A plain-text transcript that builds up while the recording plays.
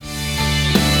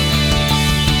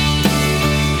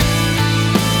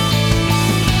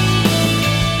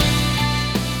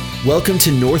Welcome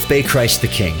to North Bay Christ the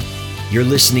King. You're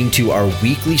listening to our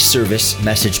weekly service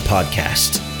message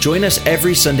podcast. Join us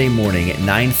every Sunday morning at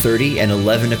 9:30 and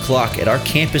 11 o'clock at our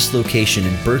campus location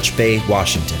in Birch Bay,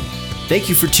 Washington. Thank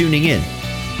you for tuning in.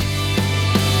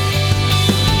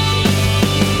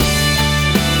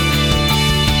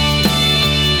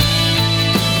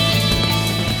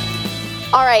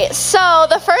 All right, so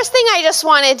the first thing I just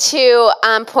wanted to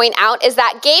point out is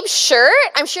that Gabe's shirt,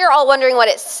 I'm sure you're all wondering what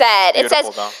it said. Beautiful, it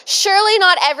says, though. surely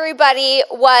not everybody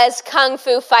was kung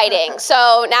fu fighting.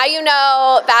 So now you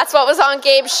know that's what was on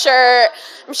Gabe's shirt.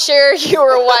 I'm sure you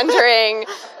were wondering.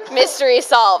 Mystery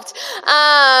solved.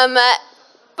 But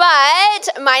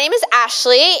my name is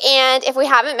Ashley, and if we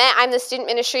haven't met, I'm the Student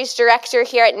Ministries Director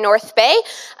here at North Bay,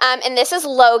 and this is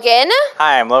Logan.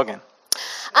 Hi, I'm Logan.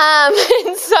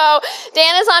 And so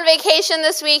Dan is on vacation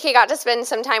this week. He got to spend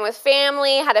some time with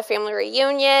family, had a family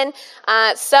reunion.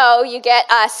 So you get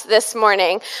us this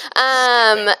morning.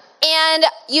 And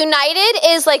United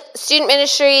is like Student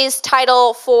Ministries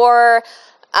title for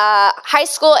high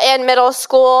school and middle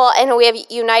school. And we have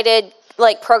United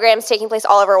like programs taking place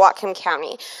all over Whatcom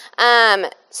County.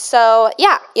 So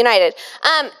yeah, United.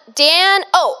 Dan,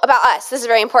 about us. This is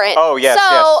very important. Oh, yes, So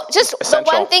yes. just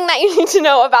Essential. the one thing that you need to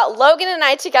know about Logan and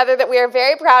I together that we are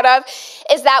very proud of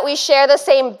is that we share the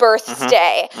same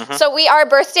birthday. So we are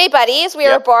birthday buddies. We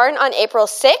were Yep. born on April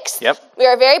 6th. Yep. We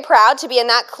are very proud to be in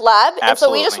that club. And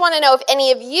so we just Absolutely. want to know if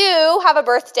any of you have a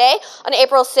birthday on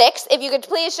April 6th. If you could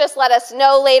please just let us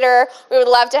know later. We would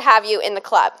love to have you in the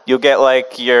club. You'll get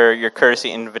like your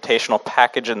courtesy invitational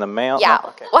package in the mail. Yeah, No?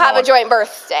 Okay. we'll have No a joint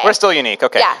birthday. We're still unique.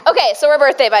 Okay. Yeah, okay, so we're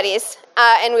birthday buddies,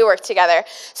 and we work together.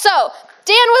 So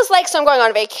Dan was like, so I'm going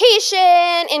on vacation,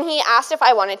 and he asked if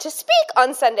I wanted to speak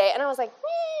on Sunday, and I was like,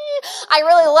 I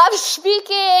really love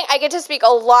speaking. I get to speak a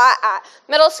lot at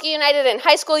Middle School United and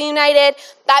High School United.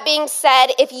 That being said,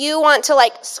 if you want to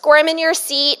like squirm in your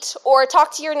seat or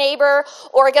talk to your neighbor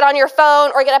or get on your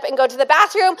phone or get up and go to the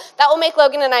bathroom, that will make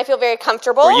Logan and I feel very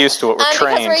comfortable. We're used to it. We're Because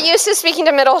trained. we're used to speaking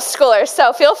to middle schoolers,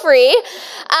 so feel free.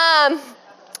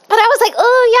 But I was like,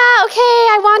 oh yeah, okay,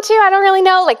 I want to. I don't really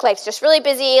know. Like life's just really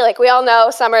busy. Like we all know,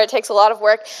 summer, it takes a lot of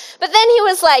work. But then he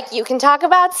was like, you can talk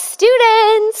about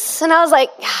students. And I was like,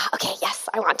 yeah, okay, yes,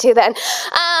 I want to then.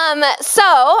 So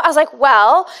I was like,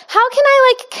 well, how can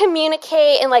I like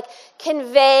communicate and like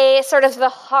convey sort of the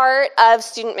heart of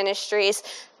student ministries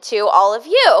to all of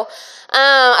you?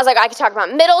 I was like, I could talk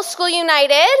about Middle School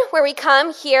United, where we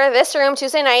come here, this room,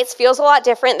 Tuesday nights, feels a lot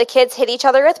different. The kids hit each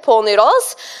other with pool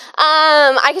noodles.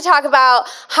 I could talk about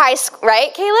high school,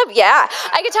 right, Caleb? Yeah.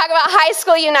 I could talk about High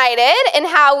School United and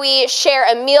how we share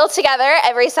a meal together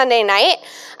every Sunday night.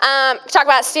 Talk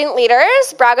about student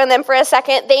leaders, brag on them for a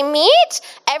second. They meet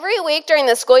every week during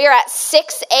the school year at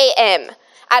 6 a.m.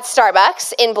 at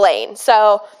Starbucks in Blaine.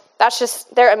 So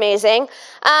they're amazing.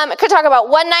 I could talk about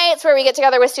one nights where we get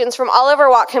together with students from all over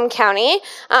Whatcom County.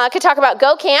 Could talk about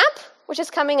Go Camp, which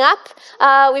is coming up.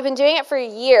 We've been doing it for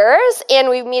years, and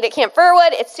we meet at Camp Furwood.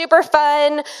 It's super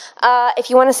fun.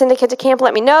 If you want to send a kid to camp,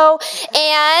 let me know.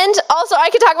 And also, I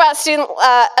could talk about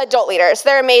adult leaders.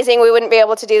 They're amazing. We wouldn't be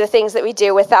able to do the things that we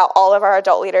do without all of our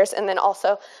adult leaders, and then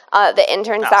also the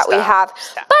interns that we have.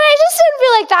 But I just didn't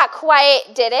feel like that quite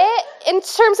did it in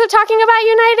terms of talking about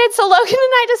United. So Logan and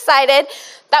I decided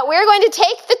that we're going to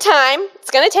take the time, it's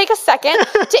going to take a second,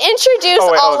 to introduce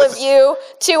all of you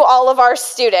to all of our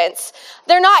students.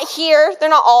 They're not here. They're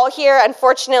not all here.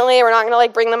 Unfortunately, we're not going to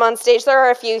like bring them on stage. There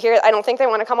are a few here. I don't think they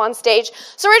want to come on stage.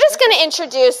 So we're just going to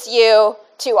introduce you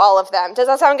to all of them. Does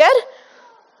that sound good?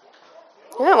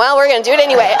 Yeah, well, we're going to do it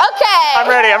anyway. Okay. I'm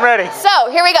ready.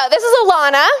 So here we go. This is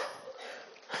Alana.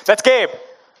 That's Gabe.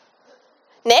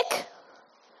 Nick.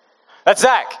 That's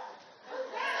Zach.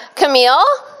 Camille.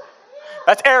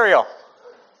 That's Ariel.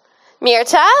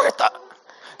 Mirta.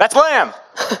 That's Lamb.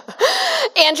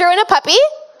 Andrew and a puppy.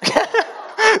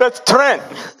 That's Trent.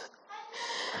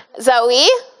 Zoe.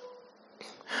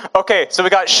 Okay, so we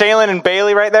got Shaylin and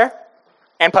Bailey right there.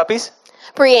 And puppies.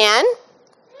 Brianne.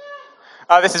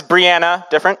 This is Brianna,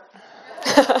 different.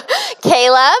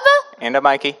 Caleb. And a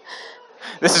Mikey.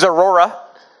 This is Aurora.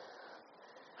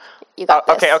 You got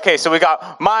this. Okay, so we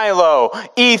got Milo,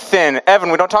 Ethan, Evan,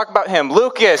 we don't talk about him,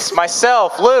 Lucas,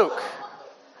 myself, Luke.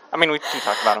 I mean, we can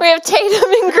talk about him. We have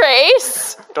Tatum and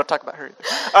Grace. Don't talk about her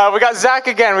either. We got Zach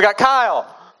again, we got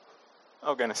Kyle.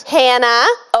 Oh, goodness. Hannah.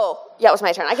 Oh, yeah, it was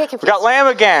my turn. I get confused. We got Lamb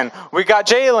again. We got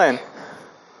Jalen.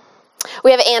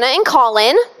 We have Anna and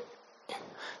Colin.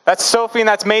 That's Sophie and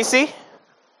that's Macy.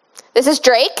 This is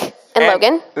Drake and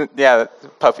Logan. Yeah, that's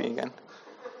Puffy again.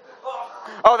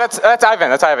 Oh, that's Ivan.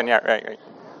 That's Ivan. Yeah, right.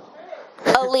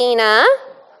 Alina.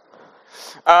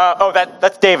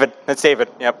 That's David. That's David.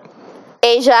 Yep.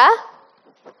 Asia.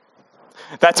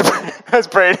 That's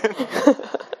Brayden.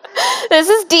 This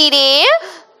is Dee Dee.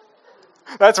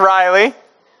 That's Riley.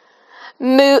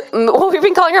 Well, we've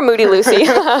been calling her Moody Lucy.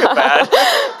 Bad.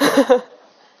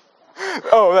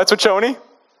 Oh, that's Wachoni?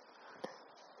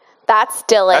 That's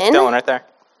Dylan. That's Dylan right there.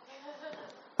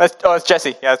 That's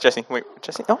Jesse. Yeah, that's Jesse. Wait,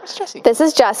 Jesse? No, it's Jesse. This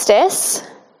is Justice.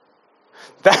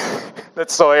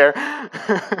 That's Sawyer.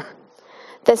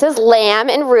 This is Lamb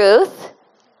and Ruth.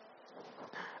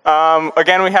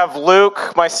 Again, we have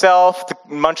Luke, myself, the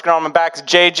munchkin on my back is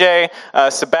JJ,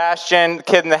 Sebastian, the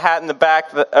kid in the hat in the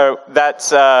back,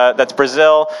 that's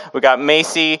Brazil. We got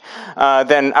Macy.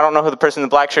 Then I don't know who the person in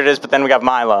the black shirt is, but then we got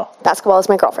Milo. Basketball is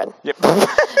my girlfriend. Yep.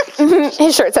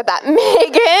 His shirt said that.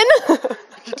 Megan.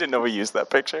 You didn't know we used that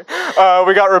picture.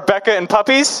 We got Rebecca and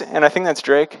puppies, and I think that's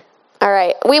Drake. All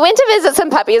right. We went to visit some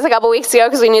puppies a couple weeks ago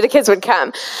because we knew the kids would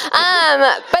come.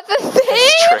 But the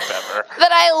thing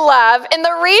that I love, and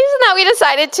the reason that we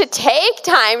decided to take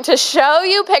time to show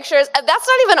you pictures, that's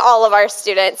not even all of our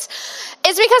students,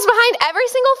 is because behind every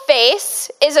single face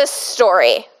is a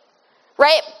story,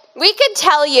 right? We could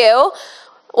tell you,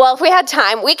 well, if we had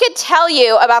time, we could tell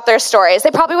you about their stories.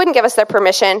 They probably wouldn't give us their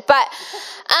permission. But,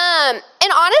 and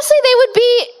honestly, they would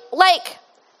be like,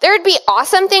 there would be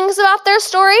awesome things about their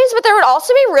stories, but there would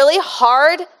also be really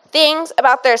hard things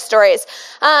about their stories.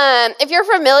 If you're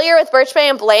familiar with Birch Bay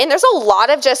and Blaine, there's a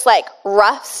lot of just like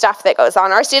rough stuff that goes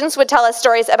on. Our students would tell us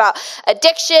stories about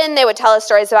addiction. They would tell us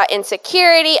stories about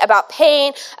insecurity, about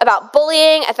pain, about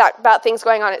bullying, about things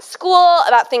going on at school,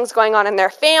 about things going on in their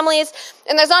families.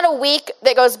 And there's not a week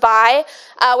that goes by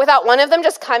without one of them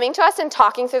just coming to us and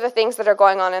talking through the things that are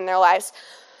going on in their lives.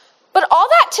 But all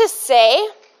that to say,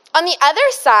 on the other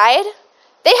side,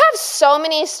 they have so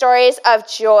many stories of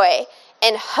joy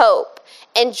and hope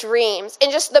and dreams and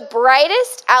just the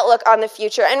brightest outlook on the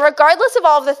future. And regardless of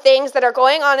all of the things that are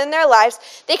going on in their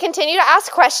lives, they continue to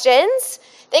ask questions,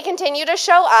 they continue to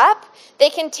show up, they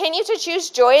continue to choose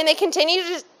joy, and they continue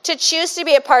to choose to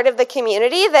be a part of the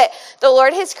community that the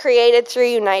Lord has created through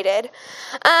United.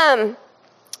 And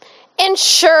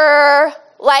sure,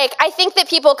 like, I think that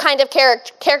people kind of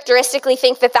characteristically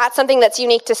think that that's something that's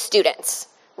unique to students,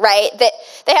 right? That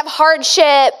they have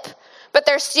hardship, but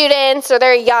they're students or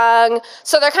they're young,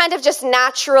 so they're kind of just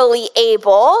naturally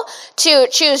able to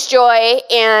choose joy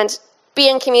and be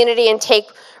in community and take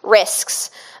risks.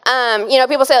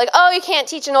 People say like, oh, you can't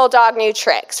teach an old dog new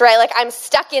tricks, right? Like, I'm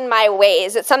stuck in my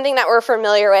ways. It's something that we're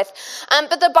familiar with.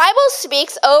 But the Bible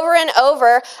speaks over and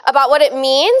over about what it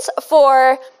means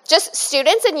for just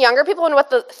students and younger people and what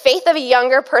the faith of a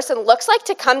younger person looks like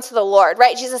to come to the Lord,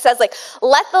 right? Jesus says, like,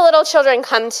 let the little children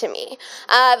come to me.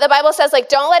 The Bible says, like,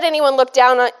 don't let anyone look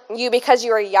down on you because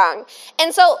you are young.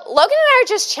 And so Logan and I are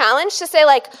just challenged to say,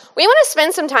 like, we want to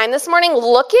spend some time this morning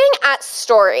looking at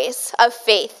stories of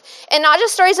faith. And not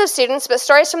just stories of students, but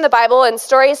stories from the Bible and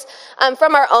stories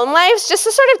from our own lives, just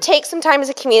to sort of take some time as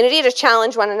a community to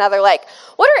challenge one another. Like,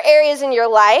 what are areas in your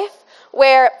life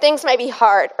where things might be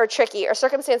hard or tricky or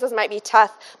circumstances might be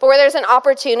tough, but where there's an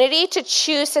opportunity to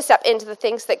choose to step into the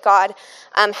things that God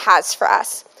has for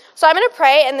us? So I'm going to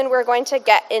pray, and then we're going to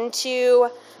get into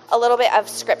a little bit of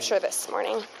scripture this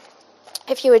morning.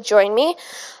 If you would join me.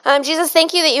 Jesus,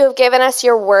 thank you that you have given us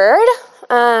your word,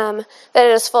 that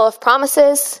it is full of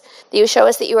promises, that you show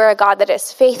us that you are a God that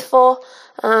is faithful,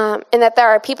 and that there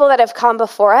are people that have come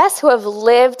before us who have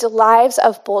lived lives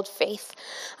of bold faith.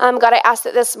 God, I ask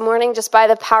that this morning, just by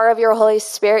the power of your Holy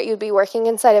Spirit, you'd be working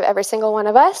inside of every single one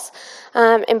of us.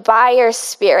 And by your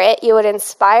Spirit, you would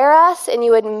inspire us and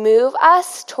you would move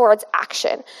us towards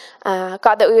action.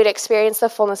 God, that we would experience the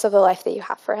fullness of the life that you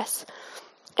have for us.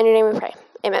 In your name we pray.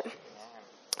 Amen.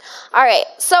 All right,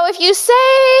 so if you say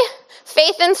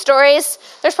faith and stories,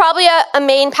 there's probably a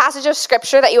main passage of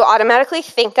scripture that you automatically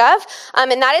think of,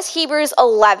 and that is Hebrews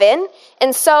 11.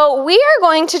 And so we are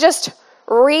going to just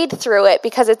read through it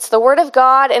because it's the word of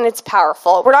God and it's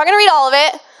powerful. We're not going to read all of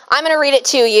it. I'm going to read it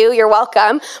to you. You're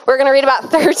welcome. We're going to read about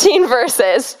 13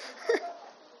 verses.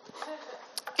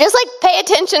 Just like pay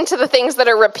attention to the things that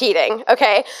are repeating,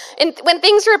 okay? And when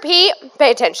things repeat,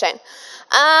 pay attention.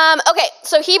 Okay,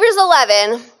 so Hebrews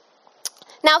 11.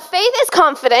 Now faith is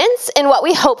confidence in what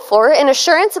we hope for and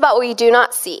assurance about what we do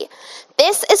not see.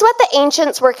 This is what the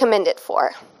ancients were commended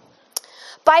for.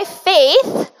 By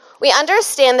faith, we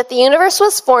understand that the universe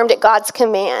was formed at God's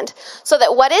command, so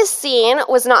that what is seen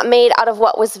was not made out of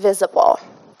what was visible.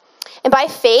 And by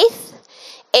faith,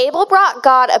 Abel brought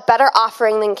God a better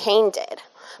offering than Cain did.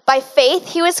 By faith,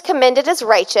 he was commended as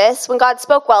righteous when God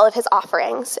spoke well of his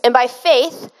offerings. And by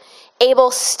faith,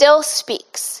 Abel still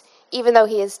speaks, even though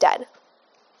he is dead.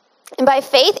 And by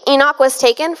faith, Enoch was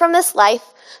taken from this life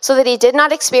so that he did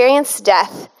not experience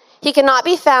death. He could not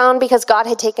be found because God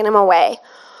had taken him away.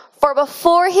 For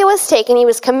before he was taken, he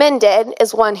was commended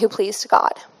as one who pleased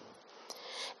God.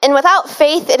 And without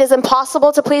faith, it is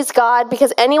impossible to please God,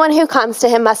 because anyone who comes to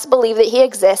him must believe that he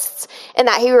exists and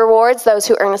that he rewards those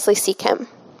who earnestly seek him.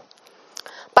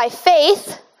 By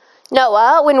faith,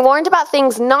 Noah, when warned about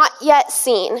things not yet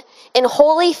seen, in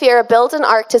holy fear built an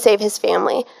ark to save his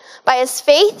family. By his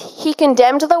faith, he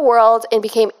condemned the world and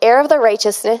became heir of the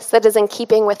righteousness that is in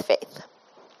keeping with faith.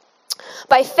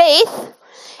 By faith,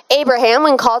 Abraham,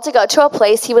 when called to go to a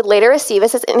place he would later receive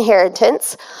as his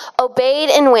inheritance, obeyed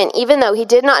and went, even though he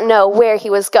did not know where he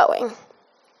was going.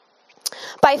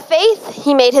 By faith,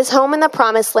 he made his home in the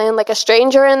promised land like a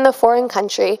stranger in the foreign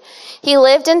country. He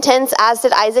lived in tents, as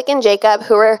did Isaac and Jacob,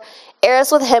 who were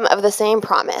heirs with him of the same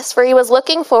promise, for he was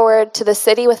looking forward to the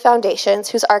city with foundations,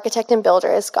 whose architect and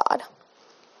builder is God.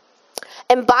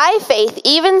 And by faith,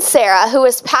 even Sarah, who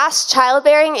was past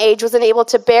childbearing age, was unable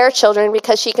to bear children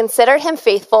because she considered him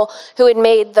faithful who had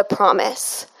made the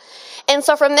promise. And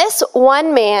so from this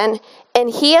one man, and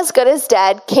he as good as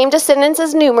dead, came descendants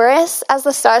as numerous as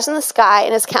the stars in the sky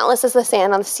and as countless as the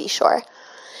sand on the seashore.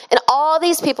 And all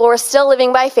these people were still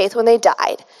living by faith when they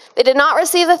died. They did not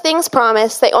receive the things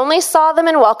promised. They only saw them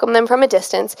and welcomed them from a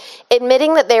distance,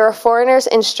 admitting that they were foreigners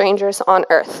and strangers on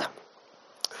earth.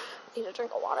 I need a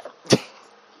drink of water.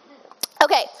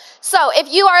 Okay, so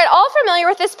if you are at all familiar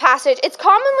with this passage, it's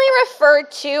commonly referred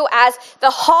to as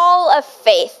the Hall of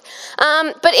Faith.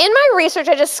 But in my research,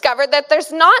 I discovered that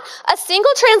there's not a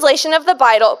single translation of the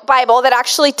Bible that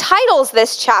actually titles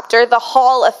this chapter the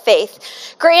Hall of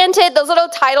Faith. Granted, those little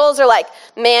titles are like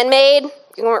man-made.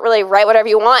 You can't really write whatever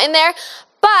you want in there.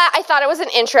 But I thought it was an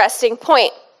interesting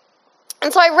point.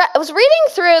 And so I was reading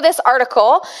through this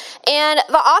article, and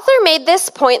the author made this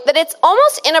point that it's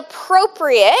almost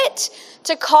inappropriate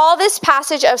to call this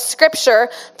passage of Scripture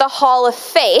the Hall of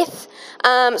Faith,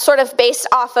 sort of based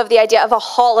off of the idea of a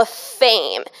Hall of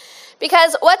Fame.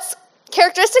 Because what's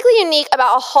characteristically unique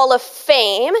about a Hall of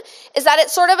Fame is that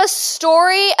it's sort of a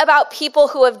story about people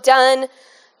who have done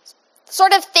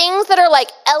sort of things that are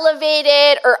like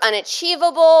elevated or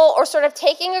unachievable, or sort of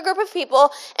taking a group of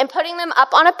people and putting them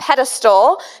up on a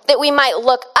pedestal that we might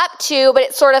look up to, but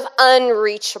it's sort of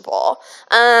unreachable.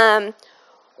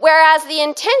 Whereas the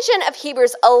intention of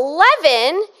Hebrews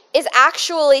 11 is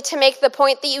actually to make the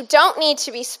point that you don't need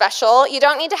to be special, you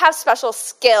don't need to have special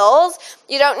skills,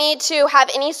 you don't need to have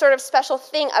any sort of special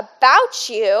thing about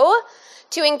you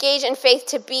to engage in faith,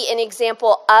 to be an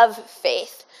example of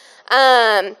faith.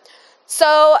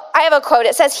 So I have a quote.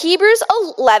 It says, Hebrews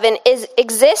 11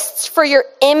 exists for your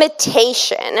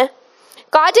imitation.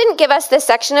 God didn't give us this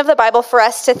section of the Bible for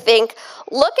us to think,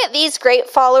 look at these great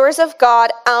followers of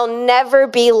God, I'll never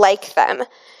be like them.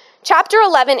 Chapter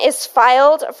 11 is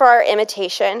filed for our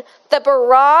imitation. The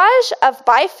barrage of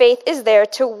by faith is there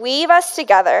to weave us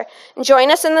together and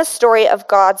join us in the story of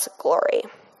God's glory.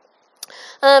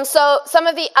 So some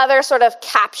of the other sort of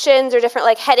captions or different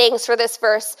like headings for this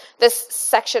verse, this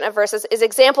section of verses, is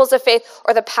examples of faith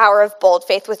or the power of bold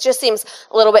faith, which just seems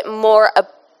a little bit more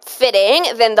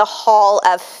fitting than the Hall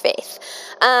of Faith.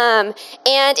 And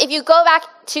if you go back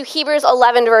to Hebrews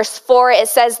 11 verse 4, it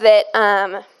says that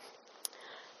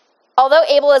although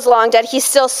Abel is long dead, he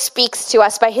still speaks to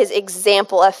us by his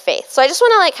example of faith. So I just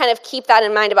want to like kind of keep that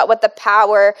in mind about what the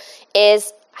power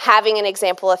is having an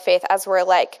example of faith as we're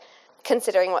like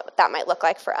considering what that might look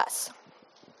like for us.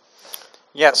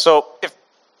 Yeah, so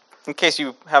in case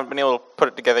you haven't been able to put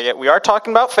it together yet, we are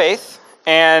talking about faith,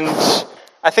 and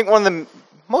I think one of the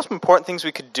most important things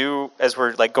we could do as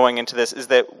we're like going into this is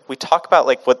that we talk about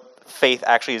like what faith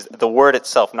actually is, the word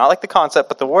itself, not like the concept,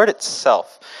 but the word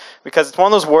itself. Because it's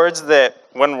one of those words that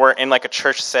when we're in like a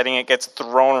church setting, it gets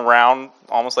thrown around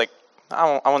almost like,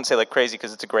 I wouldn't say like crazy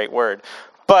because it's a great word,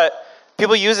 but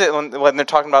people use it when they're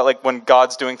talking about like when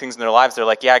God's doing things in their lives. They're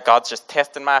like, yeah, God's just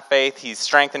testing my faith. He's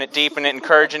strengthening it, deepening it,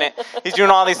 encouraging it. He's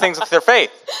doing all these things with their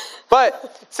faith.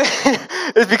 But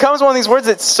it becomes one of these words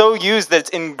that's so used that it's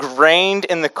ingrained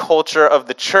in the culture of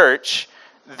the church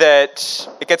that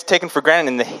it gets taken for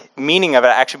granted, and the meaning of it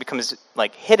actually becomes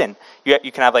like hidden. You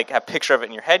can have like a picture of it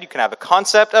in your head. You can have a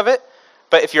concept of it.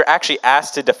 But if you're actually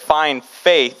asked to define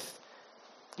faith,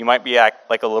 you might be at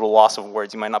like a little loss of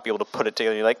words. You might not be able to put it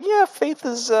together. You're like, yeah, faith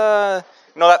is, that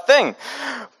thing.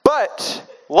 But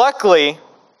luckily,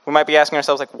 we might be asking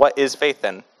ourselves, like, what is faith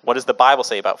then? What does the Bible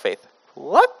say about faith?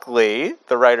 Luckily,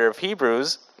 the writer of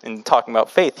Hebrews, in talking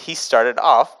about faith, he started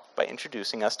off by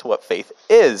introducing us to what faith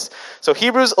is. So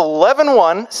Hebrews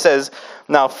 11:1 says,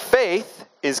 now faith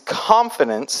is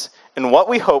confidence in what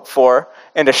we hope for,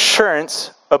 and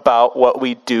assurance about what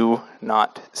we do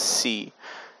not see.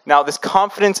 Now, this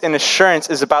confidence and assurance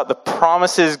is about the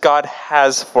promises God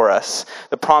has for us,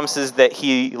 the promises that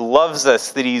he loves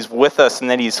us, that he's with us, and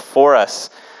that he's for us,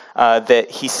 that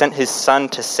he sent his son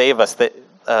to save us, that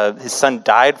his son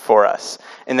died for us,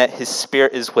 and that his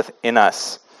spirit is within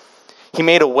us. He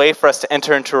made a way for us to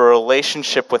enter into a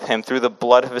relationship with him through the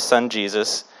blood of his son,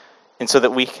 Jesus, and so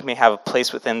that we may have a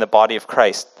place within the body of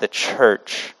Christ, the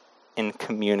church, in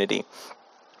community.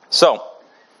 So,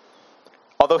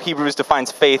 although Hebrews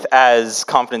defines faith as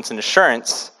confidence and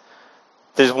assurance,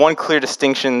 there's one clear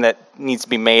distinction that needs to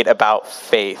be made about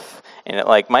faith. And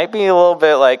it might be a little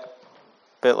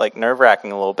bit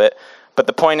nerve-wracking a little bit, but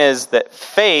the point is that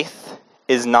faith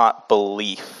is not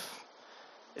belief.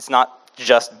 It's not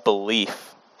just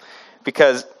belief.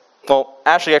 Because,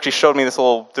 Ashley actually showed me this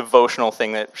little devotional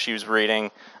thing that she was reading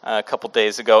a couple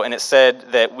days ago, and it said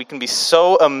that we can be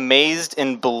so amazed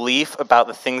in belief about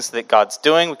the things that God's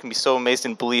doing. We can be so amazed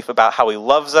in belief about how he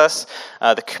loves us,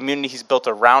 the community he's built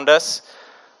around us.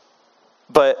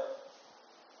 But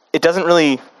it doesn't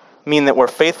really mean that we're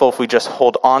faithful if we just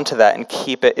hold on to that and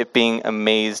keep it being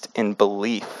amazed in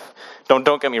belief.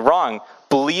 Don't get me wrong.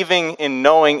 Believing in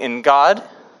knowing in God,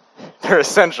 they're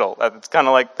essential. It's kind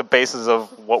of like the basis of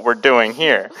what we're doing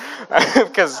here.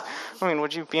 Because,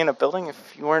 would you be in a building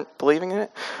if you weren't believing in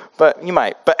it? But you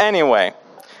might. But anyway,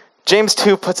 James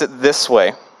 2 puts it this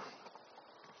way.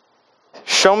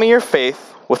 Show me your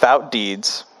faith without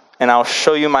deeds, and I'll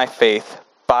show you my faith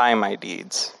by my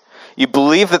deeds. You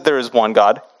believe that there is one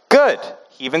God. Good.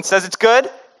 He even says it's good.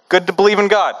 Good to believe in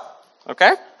God.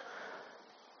 Okay?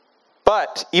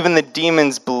 But even the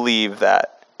demons believe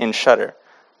that and shudder.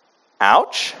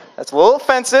 Ouch. That's a little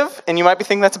offensive, and you might be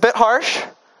thinking that's a bit harsh,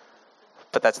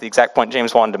 but that's the exact point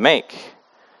James wanted to make,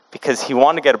 because he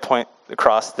wanted to get a point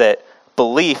across that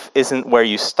belief isn't where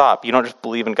you stop. You don't just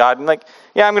believe in God and I'm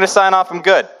going to sign off, I'm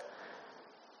good.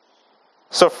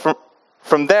 So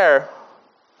from there,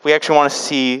 we actually want to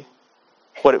see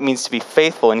what it means to be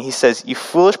faithful, and he says, you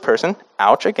foolish person,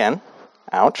 ouch again,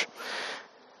 ouch.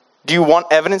 Do you want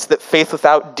evidence that faith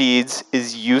without deeds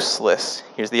is useless?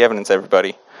 Here's the evidence,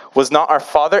 everybody. Was not our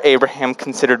father Abraham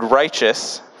considered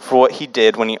righteous for what he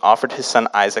did when he offered his son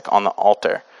Isaac on the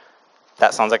altar?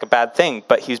 That sounds like a bad thing,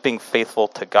 but he was being faithful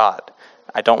to God.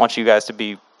 I don't want you guys to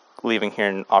be leaving here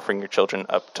and offering your children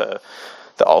up to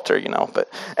the altar, But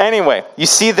anyway, you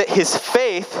see that his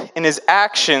faith and his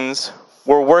actions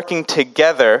were working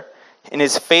together, and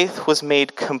his faith was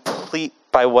made complete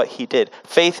by what he did.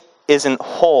 Faith isn't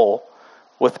whole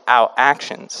without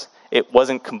actions. It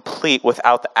wasn't complete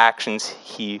without the actions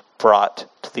he brought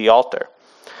to the altar.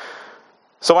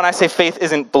 So when I say faith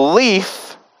isn't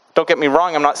belief, don't get me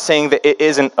wrong, I'm not saying that it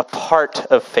isn't a part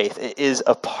of faith. It is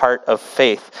a part of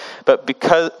faith. But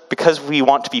because we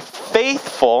want to be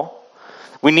faithful,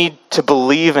 we need to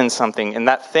believe in something. And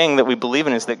that thing that we believe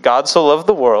in is that God so loved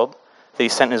the world that he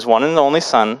sent his one and only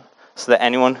son so that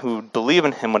anyone who would believe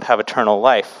in him would have eternal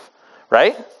life.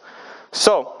 Right?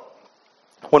 So,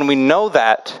 when we know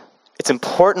that, it's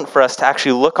important for us to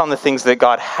actually look on the things that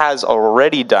God has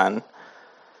already done,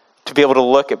 to be able to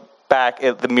look back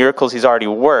at the miracles he's already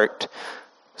worked,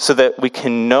 so that we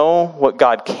can know what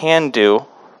God can do,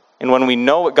 and when we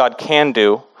know what God can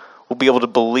do, we'll be able to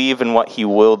believe in what he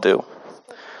will do.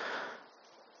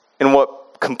 And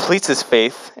what completes his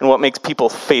faith, and what makes people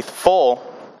faithful,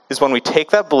 is when we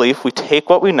take that belief, we take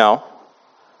what we know,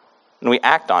 and we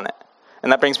act on it.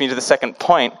 And that brings me to the second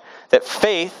point, that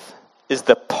faith is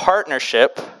the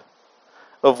partnership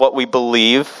of what we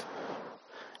believe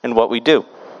and what we do.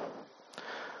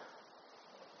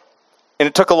 And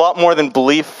it took a lot more than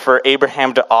belief for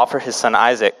Abraham to offer his son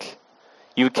Isaac.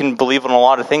 You can believe in a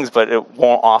lot of things, but it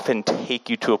won't often take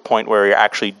you to a point where you're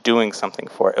actually doing something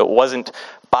for it. It wasn't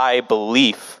by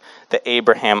belief that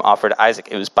Abraham offered Isaac.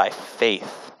 It was by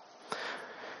faith.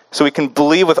 So we can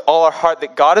believe with all our heart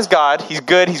that God is God, he's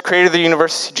good, he's created the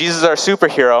universe, Jesus is our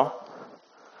superhero,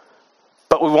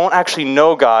 but we won't actually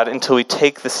know God until we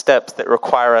take the steps that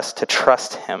require us to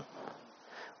trust him.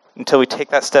 Until we take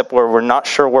that step where we're not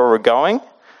sure where we're going,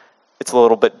 it's a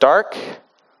little bit dark,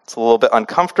 it's a little bit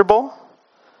uncomfortable,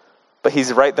 but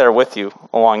he's right there with you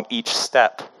along each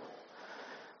step.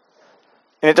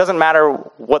 And it doesn't matter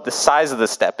what the size of the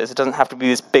step is. It doesn't have to be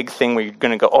this big thing where you're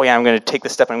going to go, oh yeah, I'm going to take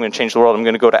this step and I'm going to change the world. I'm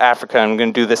going to go to Africa. I'm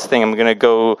going to do this thing. I'm going to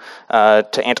go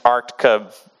to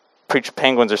Antarctica, preach to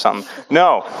penguins or something.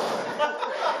 No.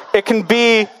 It can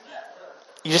be,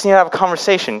 you just need to have a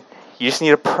conversation. You just need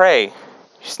to pray. You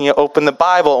just need to open the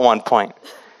Bible at one point.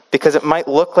 Because it might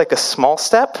look like a small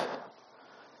step,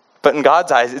 but in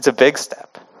God's eyes, it's a big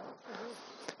step.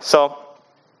 So,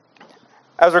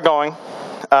 as we're going,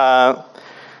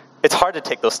 it's hard to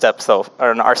take those steps, though.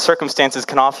 Our circumstances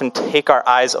can often take our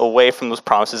eyes away from those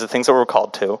promises, the things that we're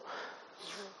called to,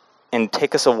 and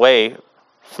take us away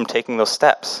from taking those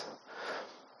steps.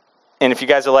 And if you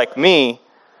guys are like me,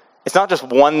 it's not just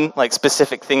one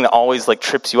specific thing that always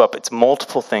trips you up. It's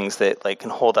multiple things that can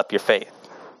hold up your faith.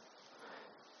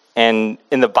 And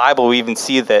in the Bible, we even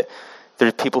see that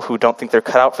there's people who don't think they're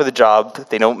cut out for the job.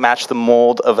 They don't match the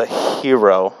mold of a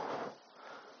hero.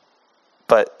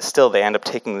 But still, they end up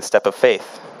taking the step of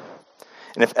faith.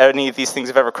 And if any of these things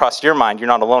have ever crossed your mind, you're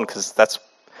not alone, because that's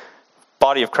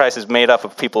body of Christ is made up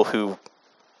of people who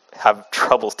have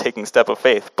troubles taking the step of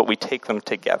faith, but we take them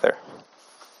together.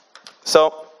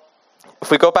 So,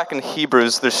 if we go back in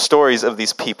Hebrews, there's stories of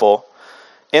these people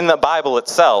in the Bible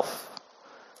itself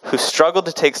who struggled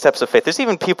to take steps of faith. There's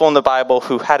even people in the Bible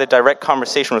who had a direct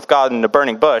conversation with God in a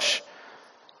burning bush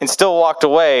and still walked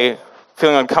away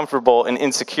feeling uncomfortable and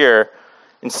insecure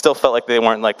and still felt like they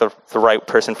weren't the right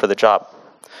person for the job.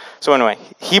 So anyway,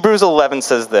 Hebrews 11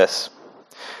 says this: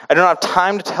 I don't have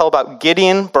time to tell about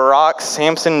Gideon, Barak,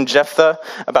 Samson, and Jephthah,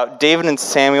 about David and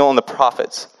Samuel and the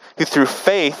prophets, who through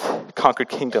faith conquered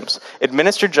kingdoms,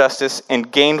 administered justice,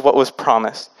 and gained what was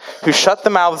promised, who shut the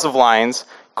mouths of lions,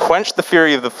 quenched the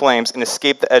fury of the flames, and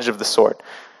escaped the edge of the sword.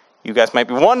 You guys might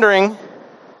be wondering,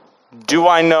 do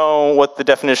I know what the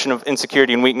definition of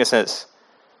insecurity and weakness is?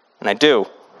 And I do.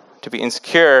 To be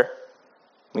insecure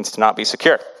means to not be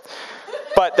secure.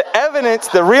 But the evidence,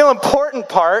 the real important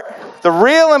part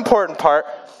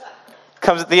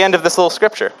comes at the end of this little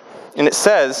scripture. And it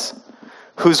says,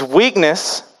 whose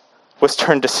weakness was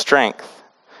turned to strength,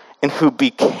 and who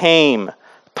became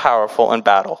powerful in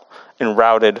battle and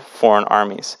routed foreign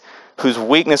armies. Whose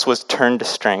weakness was turned to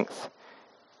strength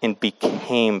and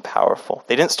became powerful.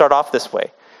 They didn't start off this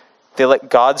way. They let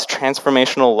God's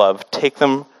transformational love take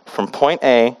them from point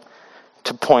A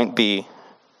to point B.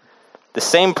 The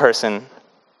same person,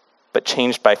 but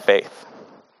changed by faith.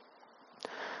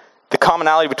 The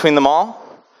commonality between them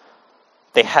all,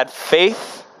 they had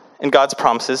faith in God's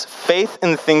promises, faith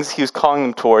in the things he was calling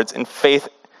them towards, and faith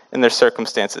in their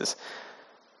circumstances,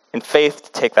 and faith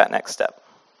to take that next step.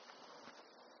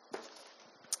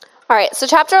 All right, so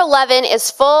chapter 11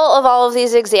 is full of all of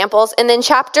these examples, and then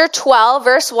chapter 12,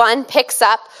 verse 1, picks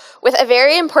up with a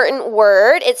very important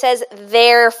word. It says,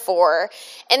 therefore.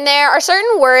 And there are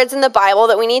certain words in the Bible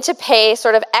that we need to pay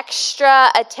sort of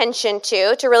extra attention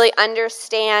to really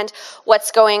understand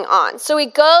what's going on. So he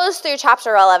goes through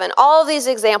chapter 11, all of these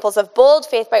examples of bold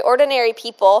faith by ordinary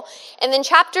people. And then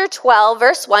chapter 12,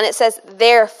 verse 1, it says,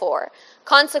 therefore,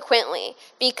 consequently,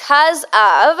 because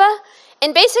of.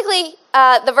 And basically,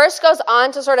 the verse goes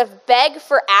on to sort of beg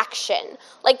for action.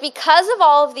 Because of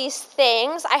all of these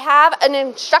things, I have an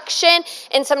instruction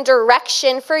and some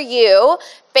direction for you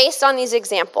based on these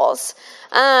examples.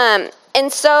 And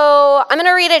so I'm going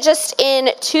to read it just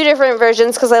in two different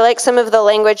versions because I like some of the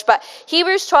language. But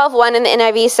Hebrews 12:1 in the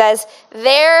NIV says,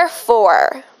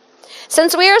 therefore,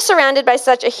 since we are surrounded by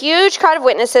such a huge crowd of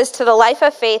witnesses to the life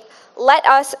of faith, let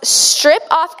us strip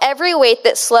off every weight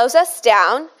that slows us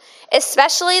down,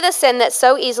 especially the sin that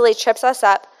so easily trips us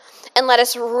up, and let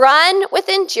us run with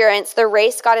endurance the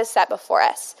race God has set before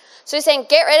us. So he's saying,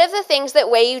 get rid of the things that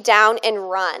weigh you down and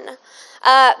run.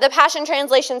 The Passion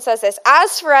Translation says this: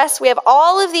 as for us, we have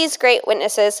all of these great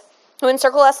witnesses who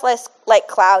encircle us like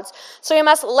clouds, so we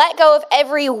must let go of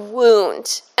every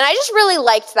wound. And I just really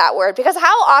liked that word, because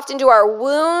how often do our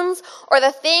wounds or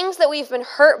the things that we've been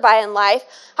hurt by in life,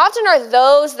 how often are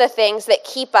those the things that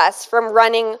keep us from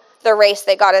running the race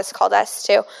that God has called us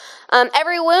to?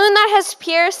 Every wound that has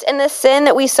pierced and the sin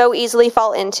that we so easily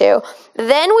fall into.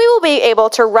 Then we will be able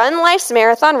to run life's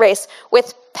marathon race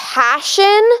with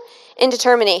passion and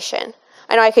determination.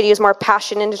 I know I could use more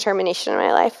passion and determination in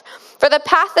my life. For the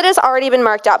path that has already been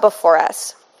marked out before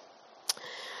us.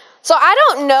 So I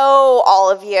don't know all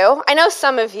of you. I know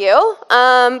some of you.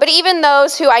 But even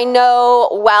those who I know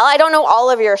well, I don't know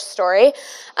all of your story.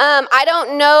 I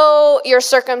don't know your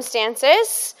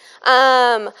circumstances.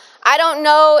 I don't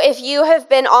know if you have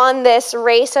been on this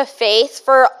race of faith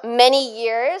for many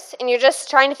years and you're just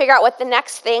trying to figure out what the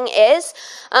next thing is,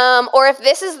 or if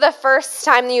this is the first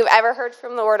time that you've ever heard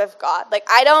from the Word of God.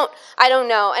 I don't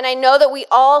know. And I know that we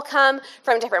all come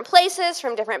from different places,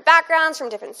 from different backgrounds, from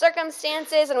different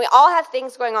circumstances, and we all have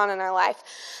things going on in our life.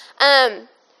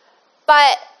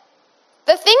 But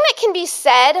the thing that can be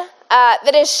said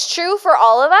that is true for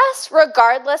all of us,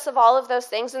 regardless of all of those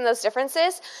things and those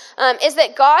differences, is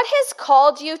that God has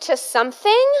called you to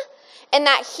something and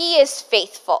that he is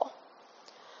faithful.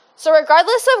 So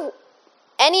regardless of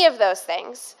any of those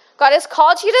things, God has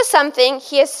called you to something.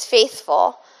 He is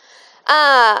faithful.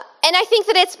 And I think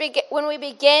that it's when we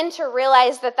begin to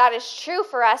realize that that is true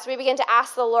for us, we begin to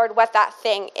ask the Lord what that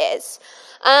thing is.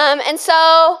 And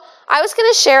so I was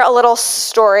going to share a little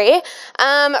story.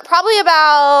 Probably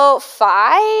about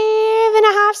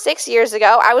 5.5, 6 years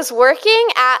ago, I was working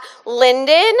at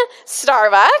Linden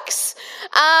Starbucks.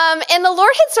 And the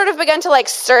Lord had sort of begun to like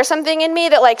stir something in me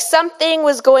that like something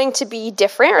was going to be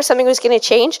different or something was going to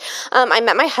change. I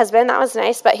met my husband. That was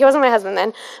nice, but he wasn't my husband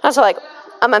then. That was like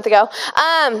a month ago.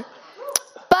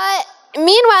 But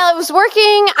meanwhile, I was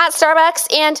working at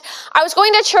Starbucks, and I was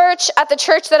going to church at the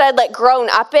church that I'd like grown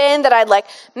up in, that I'd like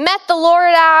met the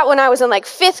Lord at when I was in like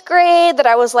 5th grade, that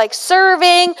I was like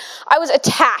serving. I was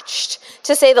attached,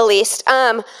 to say the least.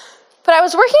 But I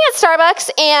was working at Starbucks,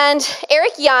 and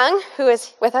Eric Young, who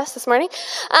is with us this morning,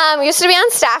 used to be on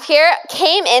staff here,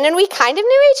 came in, and we kind of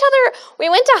knew each other. We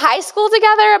went to high school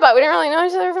together, but we didn't really know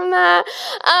each other from that.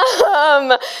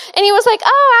 And he was like,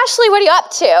 "Oh, Ashley, what are you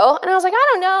up to?" And I was like, "I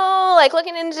don't know, like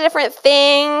looking into different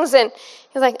things." And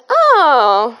he was like,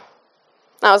 "Oh."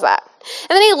 That was that.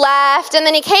 And then he left, and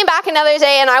then he came back another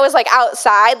day, and I was like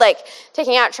outside, like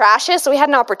taking out trashes, so we had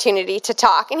an opportunity to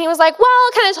talk. And he was like,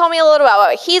 well, kind of told me a little about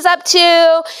what he's up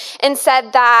to, and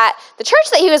said that the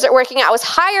church that he was working at was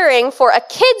hiring for a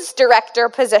kids director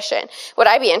position. Would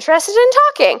I be interested in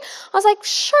talking? I was like,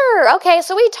 sure, okay.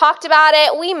 So we talked about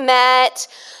it, we met.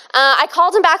 I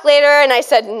called him back later, and I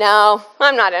said, no,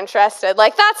 I'm not interested.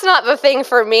 Like, that's not the thing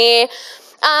for me.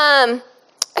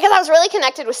 Because I was really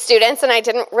connected with students, and I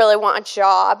didn't really want a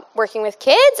job working with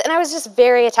kids, and I was just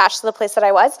very attached to the place that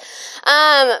I was.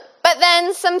 But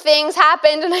then some things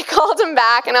happened, and I called him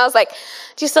back, and I was like,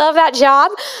 do you still have that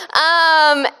job?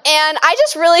 And I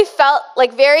just really felt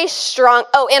like very strong.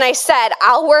 Oh, and I said,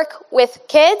 I'll work with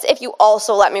kids if you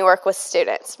also let me work with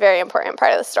students. Very important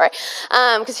part of the story,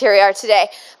 because here we are today.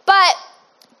 But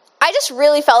I just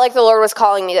really felt like the Lord was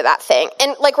calling me to that thing.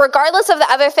 And like, regardless of the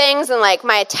other things and like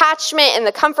my attachment and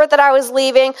the comfort that I was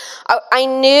leaving, I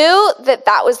knew that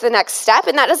that was the next step.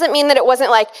 And that doesn't mean that it wasn't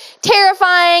like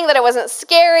terrifying, that it wasn't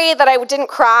scary, that I didn't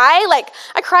cry. Like,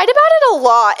 I cried about it a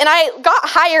lot, and I got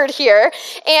hired here,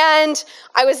 and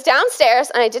I was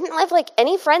downstairs, and I didn't have like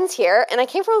any friends here, and I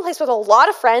came from a place with a lot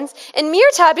of friends, and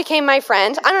Mirta became my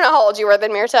friend. I don't know how old you were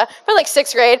then, Mirta. Probably like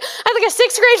 6th grade. I had like a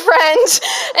 6th grade friend,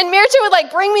 and Mirta would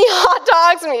like bring me hot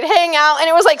dogs, and we'd hang out, and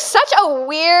it was like such a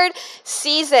weird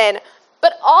season.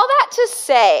 But all that to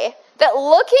say that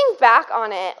looking back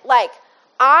on it, like,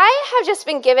 I have just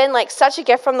been given like such a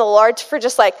gift from the Lord for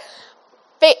just like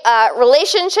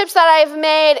relationships that I've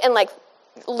made, and like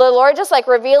the Lord just like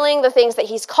revealing the things that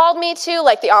he's called me to,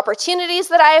 like the opportunities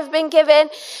that I have been given.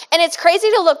 And it's crazy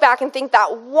to look back and think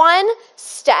that one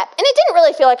step, and it didn't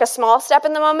really feel like a small step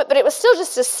in the moment, but it was still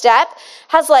just a step,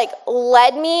 has like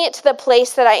led me to the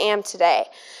place that I am today.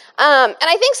 And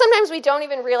I think sometimes we don't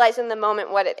even realize in the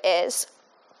moment what it is.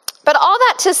 But all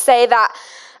that to say that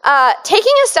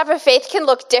taking a step of faith can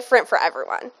look different for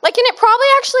everyone. Like, and it probably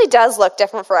actually does look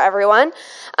different for everyone.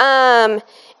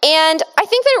 And I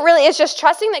think that it really is just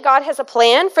trusting that God has a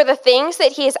plan for the things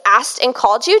that he has asked and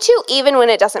called you to, even when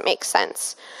it doesn't make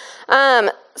sense.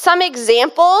 Some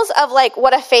examples of like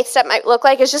what a faith step might look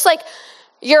like is just like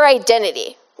your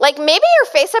identity. Like, maybe your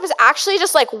faith step is actually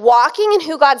just like walking in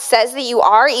who God says that you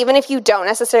are, even if you don't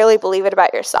necessarily believe it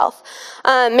about yourself.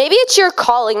 Maybe it's your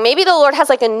calling. Maybe the Lord has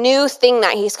like a new thing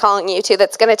that he's calling you to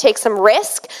that's going to take some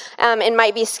risk and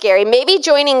might be scary. Maybe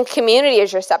joining community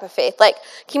is your step of faith. Like,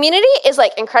 community is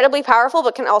like incredibly powerful,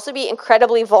 but can also be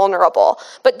incredibly vulnerable.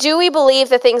 But do we believe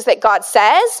the things that God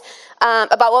says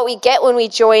about what we get when we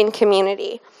join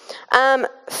community?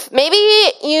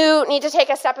 Maybe you need to take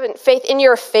a step of faith in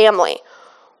your family.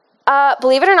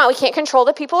 Believe it or not, we can't control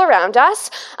the people around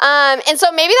us. And so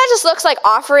maybe that just looks like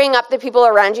offering up the people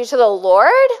around you to the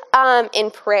Lord in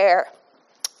prayer.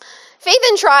 Faith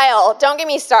and trial, don't get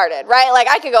me started, right? Like,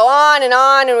 I could go on,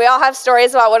 and we all have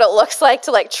stories about what it looks like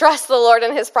to like trust the Lord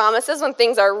and his promises when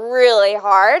things are really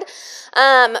hard.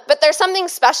 But there's something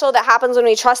special that happens when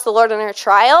we trust the Lord in our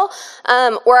trial,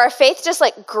 where our faith just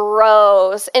like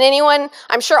grows. And anyone,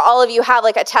 I'm sure all of you have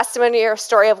like a testimony or a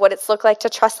story of what it's looked like to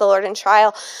trust the Lord in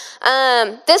trial.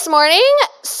 This morning,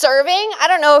 serving, I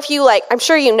don't know if you I'm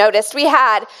sure you noticed, we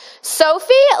had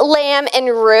Sophie, Lamb, and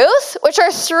Ruth, which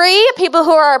are 3 people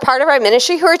who are a part of our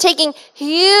ministry who are taking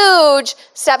huge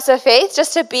steps of faith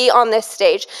just to be on this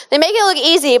stage. They make it look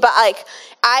easy, but like,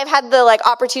 I've had the like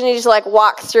opportunity to like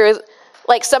walk through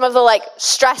like some of the like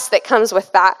stress that comes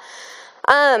with that.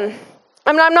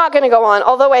 I'm not going to go on,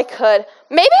 although I could.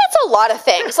 Maybe it's a lot of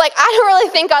things. Like, I don't really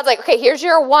think God's like, okay, here's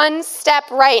your one step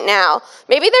right now.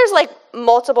 Maybe there's like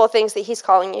multiple things that he's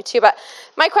calling you to. But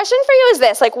my question for you is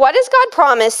this, like, what has God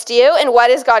promised you and what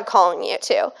is God calling you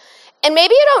to? And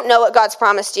maybe you don't know what God's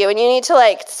promised you and you need to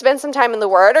like spend some time in the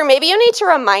Word, or maybe you need to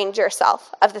remind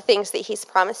yourself of the things that he's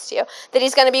promised you, that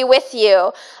he's going to be with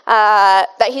you, that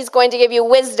he's going to give you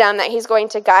wisdom, that he's going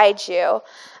to guide you.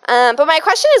 But my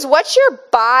question is, what's your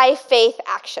by faith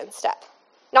action step?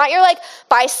 Not your like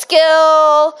by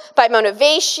skill, by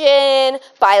motivation,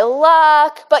 by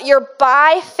luck, but your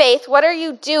by faith. What are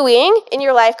you doing in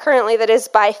your life currently that is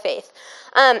by faith?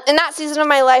 In that season of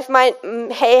my life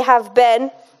may have been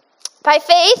by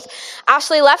faith.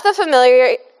 Ashley left the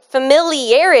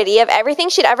familiarity of everything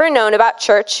she'd ever known about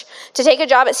church to take a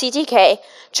job at CTK,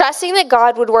 trusting that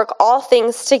God would work all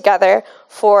things together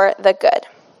for the good.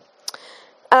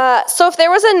 So if there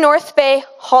was a North Bay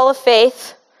Hall of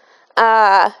Faith,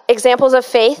 examples of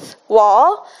faith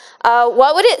wall,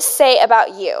 what would it say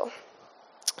about you?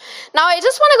 Now, I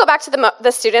just want to go back to the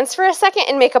students for a second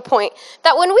and make a point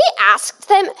that when we asked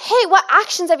them, hey, what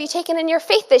actions have you taken in your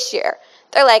faith this year?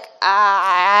 They're like,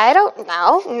 I don't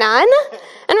know, none.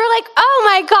 And we're like, oh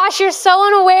my gosh, you're so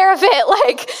unaware of it.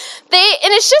 Like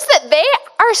and it's just that they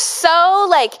are so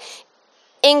like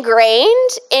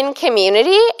ingrained in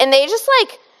community, and they just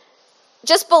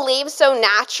believe so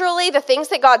naturally the things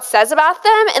that God says about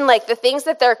them and like the things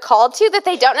that they're called to, that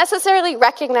they don't necessarily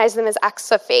recognize them as acts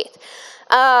of faith.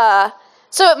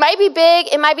 So it might be big,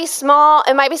 it might be small,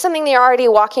 it might be something that you're already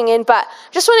walking in, but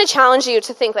I just want to challenge you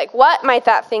to think like, what might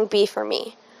that thing be for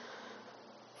me?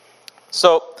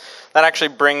 So that actually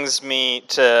brings me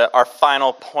to our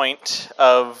final point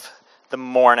of the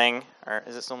morning. Or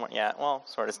is it still morning? Yeah, well,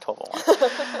 sort of, it's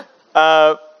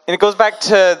 12:01. And it goes back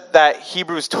to that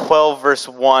Hebrews 12 verse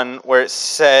 1 where it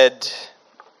says,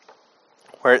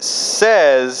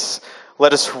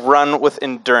 let us run with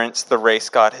endurance the race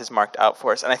God has marked out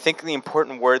for us. And I think the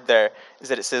important word there is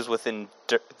that it says the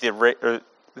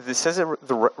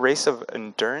race of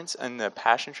endurance in the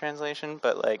Passion Translation,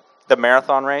 but like the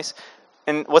marathon race.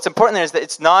 And what's important there is that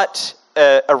it's not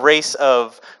a race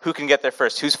of who can get there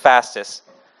first, who's fastest.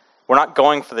 We're not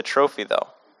going for the trophy though,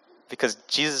 because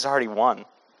Jesus already won.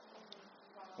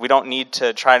 We don't need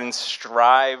to try and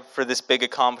strive for this big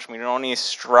accomplishment. We don't need to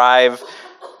strive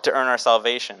to earn our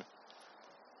salvation.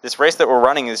 This race that we're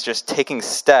running is just taking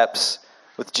steps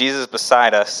with Jesus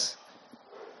beside us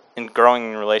and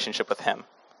growing in relationship with him.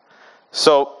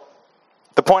 So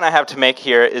the point I have to make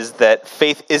here is that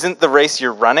faith isn't the race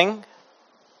you're running,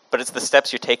 but it's the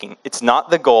steps you're taking. It's not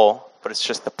the goal, but it's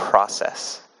just the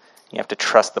process. You have to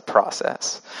trust the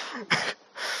process.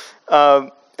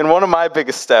 And one of my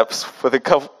biggest steps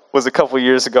was a couple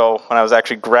years ago when I was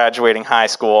actually graduating high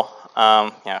school.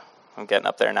 Yeah, I'm getting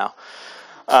up there now.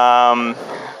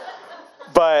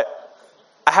 But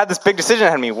I had this big decision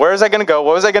ahead of me. Where was I going to go?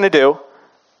 What was I going to do?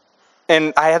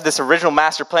 And I had this original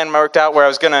master plan marked out where I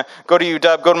was going to go to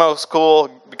UW, go to medical school,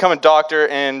 become a doctor,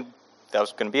 and that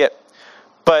was going to be it.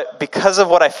 But because of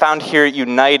what I found here at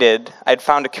United, I'd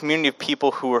found a community of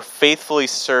people who were faithfully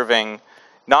serving,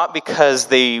 not because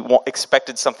they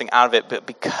expected something out of it, but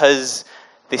because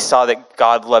they saw that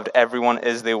God loved everyone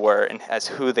as they were and as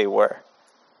who they were.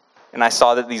 And I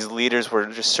saw that these leaders were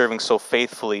just serving so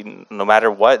faithfully, no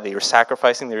matter what. They were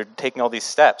sacrificing, they were taking all these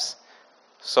steps.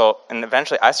 So, and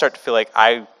eventually I started to feel like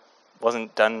I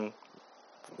wasn't done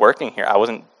working here. I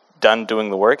wasn't done doing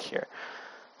the work here.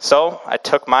 So I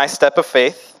took my step of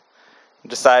faith,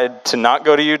 decided to not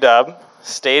go to UW,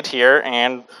 stayed here,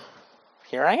 and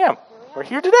here I am. We're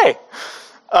here today.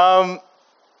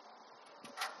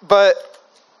 But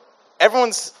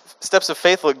everyone's steps of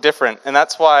faith look different, and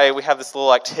that's why we have this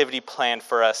little activity planned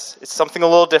for us. It's something a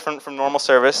little different from normal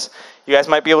service. You guys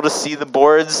might be able to see the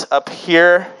boards up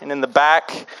here and in the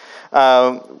back.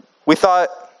 We thought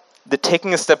that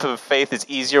taking a step of faith is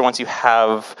easier once you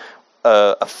have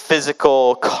a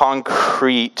physical,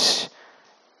 concrete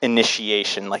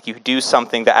initiation. Like you do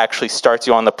something that actually starts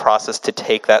you on the process to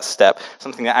take that step,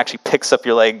 something that actually picks up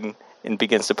your leg and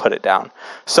begins to put it down.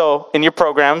 So in your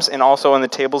programs and also on the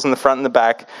tables in the front and the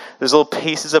back, there's little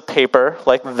pieces of paper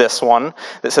like this one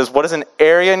that says, what is an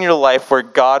area in your life where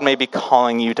God may be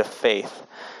calling you to faith?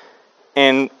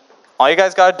 And all you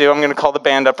guys got to do, I'm going to call the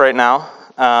band up right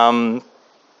now,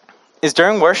 is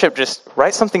during worship, just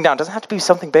write something down. It doesn't have to be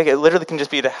something big. It literally can just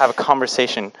be to have a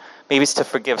conversation. Maybe it's to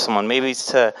forgive someone. Maybe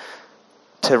it's to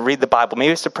read the Bible.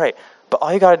 Maybe it's to pray. But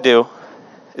all you got to do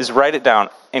is write it down.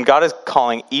 And God is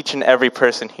calling each and every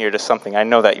person here to something. I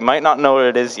know that. You might not know what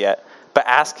it is yet, but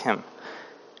ask him.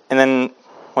 And then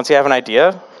once you have an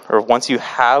idea, or once you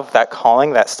have that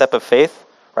calling, that step of faith,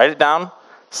 write it down,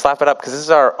 slap it up, because this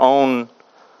is our own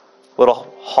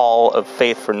little hall of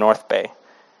faith for North Bay,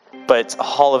 but it's a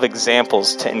hall of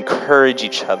examples to encourage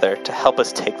each other, to help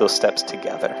us take those steps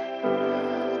together.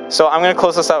 So I'm going to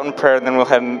close this out in prayer, and then we'll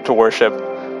head into worship.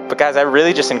 But guys, I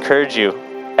really just encourage you.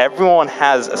 Everyone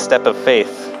has a step of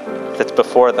faith that's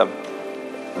before them.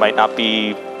 It might not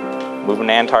be moving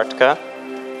to Antarctica.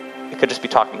 It could just be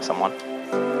talking to someone.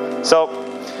 So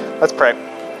let's pray.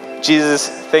 Jesus,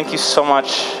 thank you so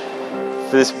much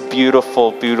for this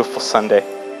beautiful, beautiful Sunday.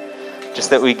 Just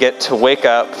that we get to wake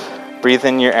up, breathe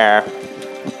in your air,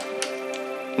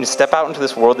 and step out into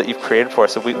this world that you've created for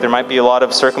us. So there might be a lot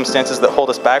of circumstances that hold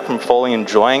us back from fully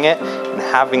enjoying it and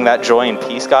having that joy and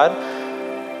peace, God.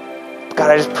 God,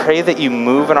 I just pray that you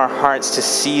move in our hearts to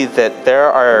see that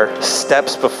there are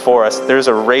steps before us. There's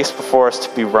a race before us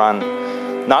to be run.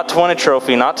 Not to win a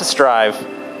trophy, not to strive,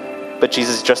 but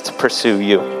Jesus, just to pursue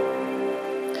you.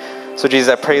 So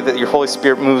Jesus, I pray that your Holy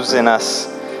Spirit moves in us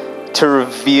to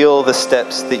reveal the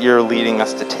steps that you're leading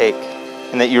us to take,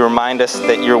 and that you remind us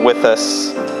that you're with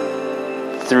us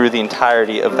through the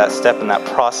entirety of that step and that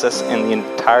process and the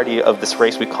entirety of this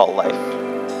race we call life.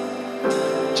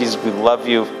 Jesus, we love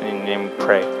you, and in your name we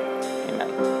pray. Amen.